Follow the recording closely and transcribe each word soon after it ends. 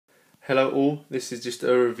Hello all, this is just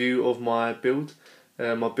a review of my build.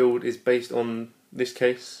 My build is based on this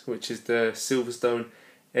case, which is the SilverStone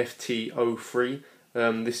FT03.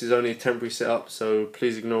 This is only a temporary setup, so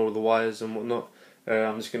please ignore all the wires and whatnot.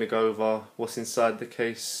 I'm just going to go over what's inside the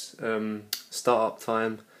case, startup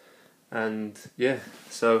time, and yeah,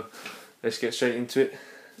 so let's get straight into it.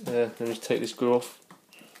 Let me just take this screw off.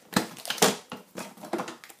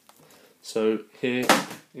 So here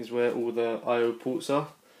is where all the I/O ports are.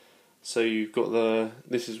 So you've got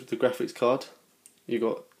this is the graphics card. You've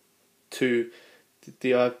got two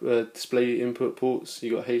display input ports.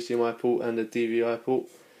 You've got HDMI port and a DVI port.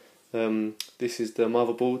 This is the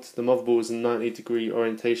motherboard. The motherboard is a 90-degree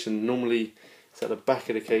orientation. Normally it's at the back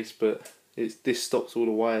of the case, but this stops all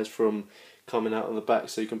the wires from coming out on the back,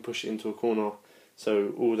 so you can push it into a corner.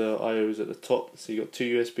 So all the I/Os at the top. So you've got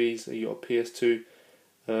two USBs. You got a PS2.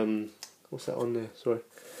 What's that on there? Sorry.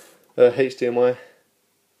 HDMI.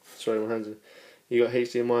 Sorry, my hands are. You got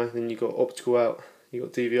HDMI, then you got optical out. You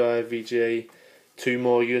got DVI, VGA, two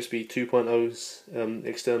more USB 2.0s,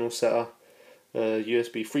 external SATA,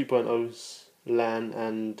 USB 3.0s, LAN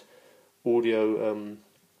and audio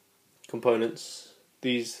components.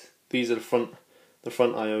 These are the front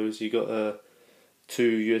I/Os. You got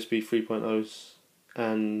two USB 3.0s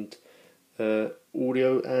and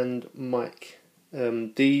audio and mic.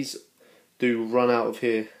 These do run out of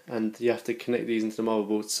here, and you have to connect these into the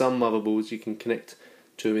motherboard. Some motherboards you can connect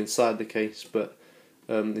to them inside the case, but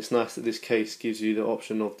it's nice that this case gives you the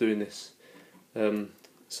option of doing this.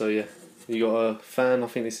 So yeah, you got a fan. I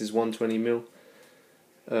think this is 120mm.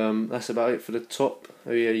 That's about it for the top.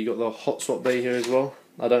 Oh yeah, you got the hot swap bay here as well.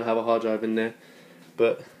 I don't have a hard drive in there,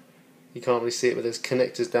 but you can't really see it, but there's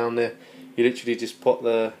connectors down there. You literally just pop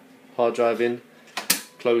the hard drive in,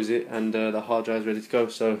 close it, and the hard drive is ready to go.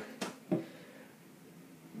 So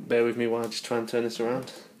bear with me while I just try and turn this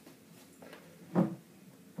around.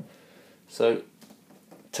 So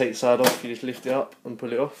take the side off, you just lift it up and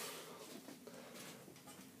pull it off.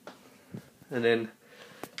 And then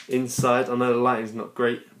inside, I know the lighting's not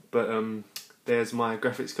great, but there's my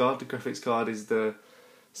graphics card. The graphics card is the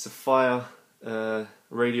Sapphire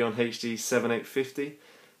Radeon HD 7850.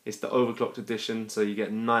 It's the overclocked edition, so you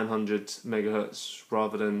get 900 MHz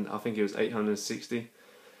rather than, I think it was 860.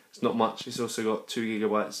 It's not much. It's also got 2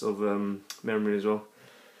 GB of memory as well.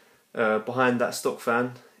 Behind that stock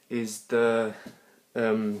fan is the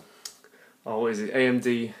what is it?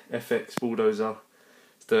 AMD FX Bulldozer.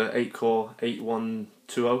 It's the 8-core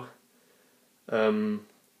 8120.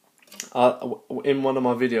 In one of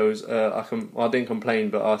my videos, I didn't complain,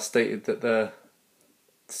 but I stated that the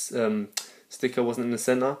sticker wasn't in the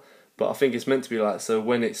center. But I think it's meant to be like, so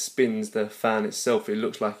when it spins the fan itself, it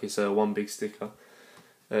looks like it's one big sticker.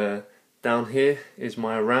 Down here is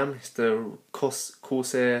my RAM. It's the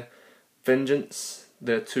Corsair Vengeance.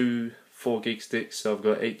 They're two 4GB sticks, so I've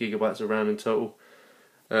got 8GB of RAM in total.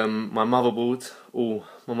 My motherboard.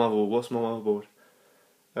 What's my motherboard?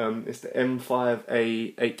 It's the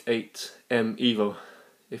M5A88M Evo,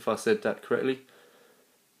 if I said that correctly.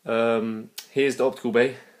 Here's the optical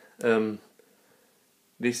bay.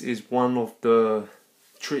 This is one of the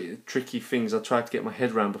tricky things I tried to get my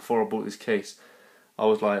head around before I bought this case. I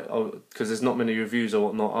was like, because there's not many reviews or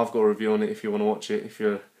whatnot. I've got a review on it if you want to watch it.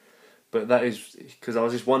 But that is because I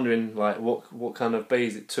was just wondering like what kind of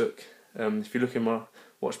bays it took. If you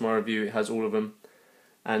watch my review, it has all of them,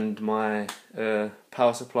 and my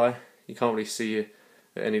power supply. You can't really see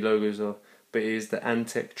any logos but it is the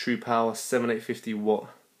Antec True Power 7850 watt.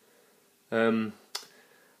 My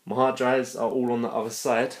hard drives are all on the other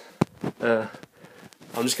side. I'm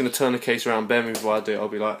just going to turn the case around. Bear with me while I do it. I'll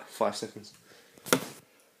be like 5 seconds.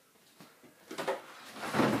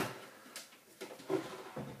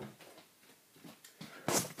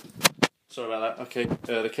 Sorry about that. Okay,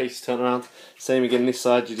 the case is turned around. Same again this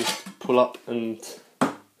side, you just pull up and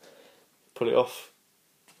pull it off.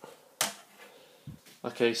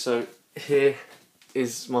 Okay, so here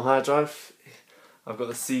is my hard drive. I've got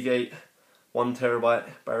the Seagate 1TB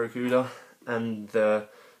Barracuda and the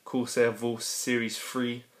Corsair Vulse Series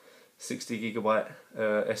 3 60GB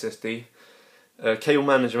SSD. Cable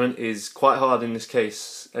management is quite hard in this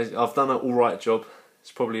case. I've done an alright job.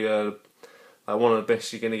 It's probably one of the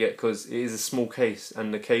best you're going to get, because it is a small case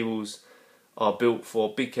and the cables are built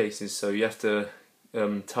for big cases, so you have to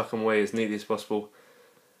tuck them away as neatly as possible.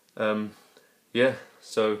 Yeah,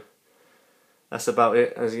 so that's about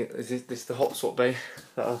it. This is the hot swap bay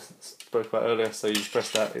that I spoke about earlier, so you just press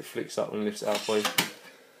that, it flicks up and lifts it out for you.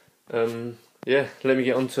 Yeah, let me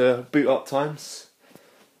get on to boot up times.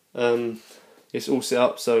 It's all set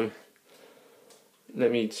up, so let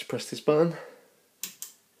me just press this button.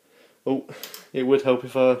 Oh, it would help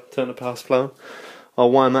if I turn the power supply on.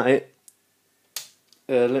 While I'm at it,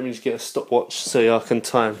 let me just get a stopwatch so I can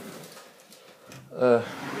time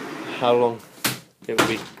how long it will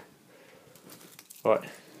be. Alright.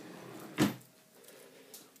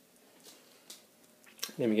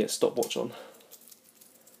 Let me get a stopwatch on.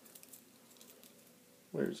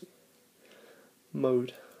 Where is it?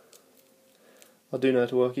 Mode. I do know how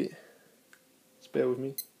to work it. Just bear with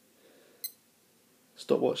me.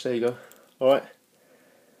 Stopwatch, there you go. Alright.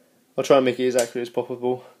 I'll try and make it as accurate as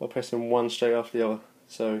possible by pressing one straight after the other.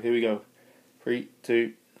 So here we go. 3,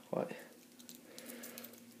 2, right.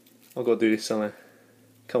 I've got to do this somewhere.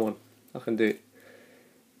 Come on, I can do it.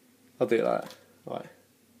 I'll do it like that. Right.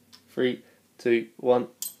 3, 2, 1.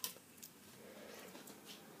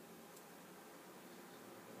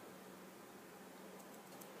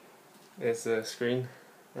 There's the screen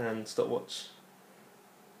and stopwatch.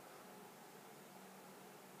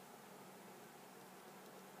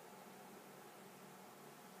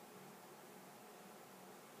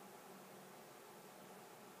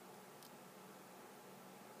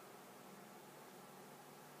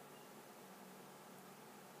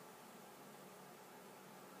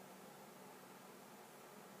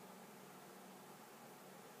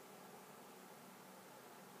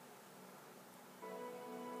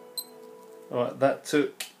 Alright, that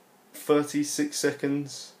took 36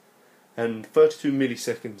 seconds and 32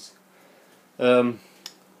 milliseconds.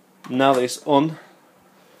 Now that it's on,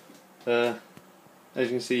 as you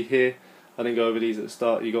can see here, I didn't go over these at the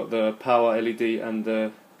start. You got the power LED and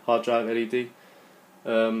the hard drive LED.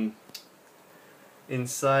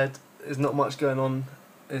 Inside, there's not much going on.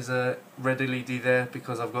 There's a red LED there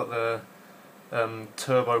because I've got the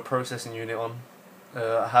turbo processing unit on.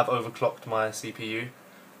 I have overclocked my CPU.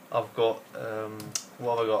 I've got,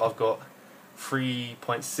 what have I got? I've got 3.6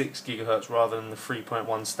 gigahertz rather than the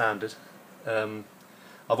 3.1 standard. I've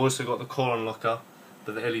also got the core unlocker,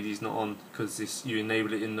 but the LED is not on because you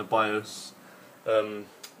enable it in the BIOS.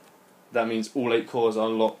 That means all 8 cores are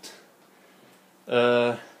unlocked.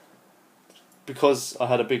 Because I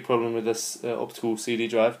had a big problem with this optical CD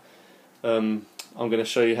drive, I'm going to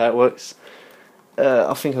show you how it works.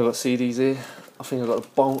 I think I've got CDs here. I think I've got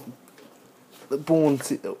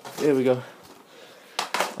here we go.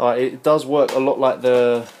 Alright, it does work a lot like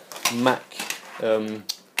the Mac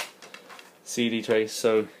CD trays.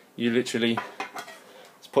 So you literally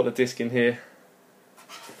just put the disc in here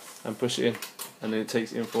and push it in, and then it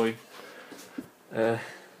takes it in for you. And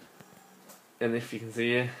if you can see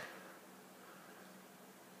here,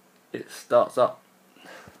 it starts up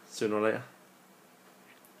sooner or later.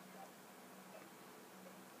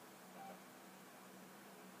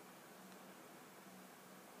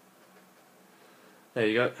 There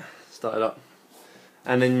you go, started up.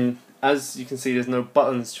 And then, as you can see, there's no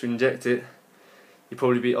buttons to inject it. You'll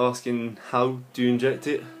probably be asking, how do you inject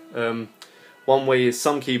it? One way is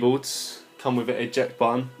some keyboards come with an eject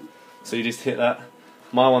button, so you just hit that.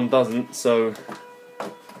 My one doesn't, so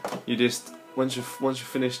you just, once you're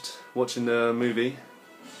finished watching the movie,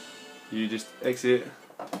 you just exit it,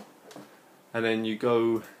 and then you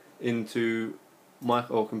go into my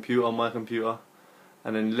computer,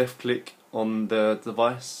 and then left click on the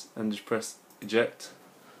device and just press eject,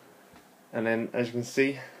 and then as you can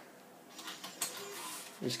see,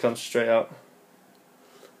 it just comes straight out,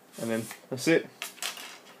 and then that's it.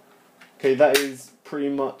 Okay, that is pretty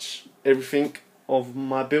much everything of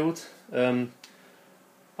my build. I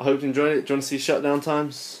hope you enjoyed it. Do you want to see shutdown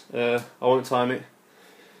times? I won't time it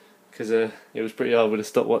because it was pretty hard with the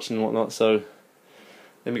stopwatch and whatnot, so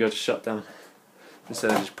let me go to shutdown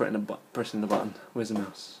instead of just pressing the button. Where's the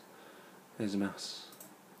mouse? There's the mouse.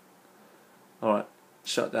 Alright,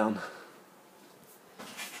 shutdown.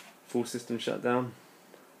 Full system shutdown.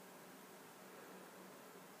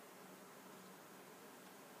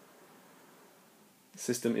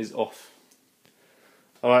 System is off.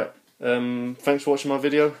 Alright, thanks for watching my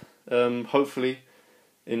video. Hopefully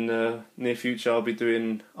in the near future I'll be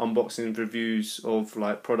doing unboxing reviews of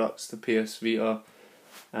like products, the PS Vita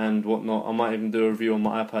and whatnot. I might even do a review on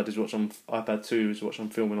my iPad, iPad 2 is what I'm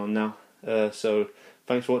filming on now. So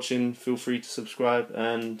thanks for watching, feel free to subscribe,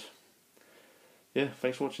 and yeah,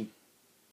 thanks for watching.